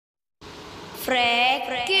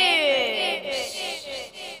Kids.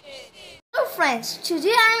 Hello friends,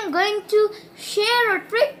 today I am going to share a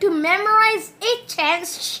trick to memorize 8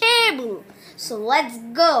 times table. So let's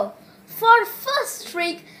go. For first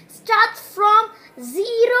trick, start from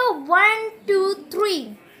 0, 1, 2,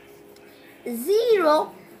 3.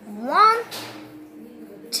 0, 1,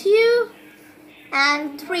 2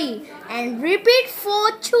 and 3 and repeat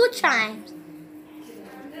for 2 times.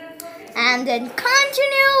 And then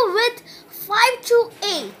continue with 5 to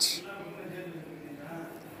 8.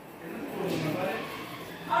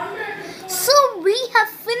 So we have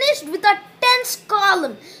finished with our tens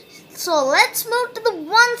column. So let's move to the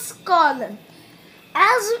ones column.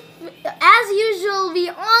 As usual, we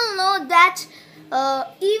all know that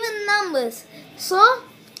even numbers. So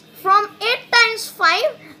from 8 times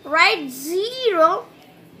 5, write 0,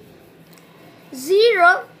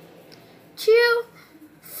 0, 2,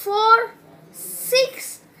 4,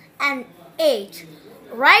 6 and 8.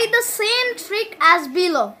 Write the same trick as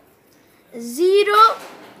below. 0,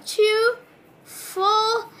 2,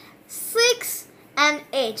 4, 6 and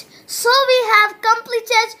 8. So we have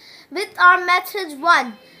completed with our method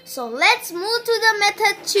 1. So let's move to the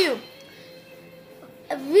method 2.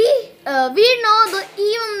 We know the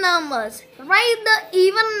even numbers. Write the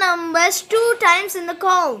even numbers 2 times in the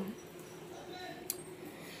column.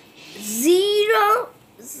 0,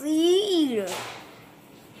 0,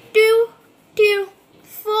 2, 2,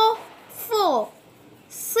 4, 4,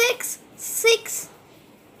 6, 6,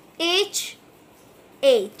 8,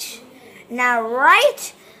 8. Now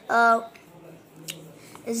write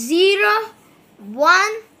 0,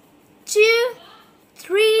 1, 2,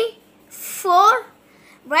 3, 4.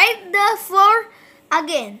 Write the 4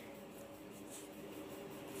 again.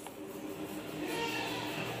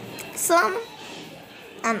 Sum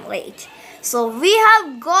and wait. So we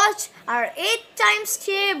have got our 8 times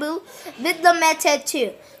table with the method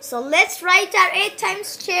 2. So let's write our 8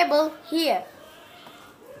 times table here.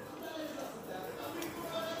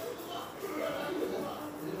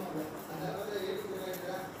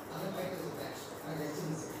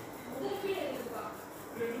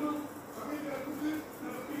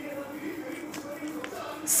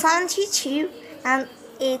 $72 and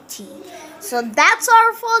 80. So that's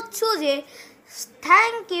all for today.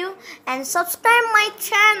 Thank you and subscribe my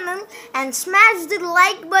channel and smash the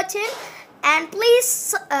like button and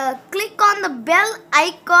please click on the bell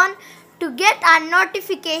icon to get our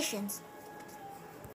notifications.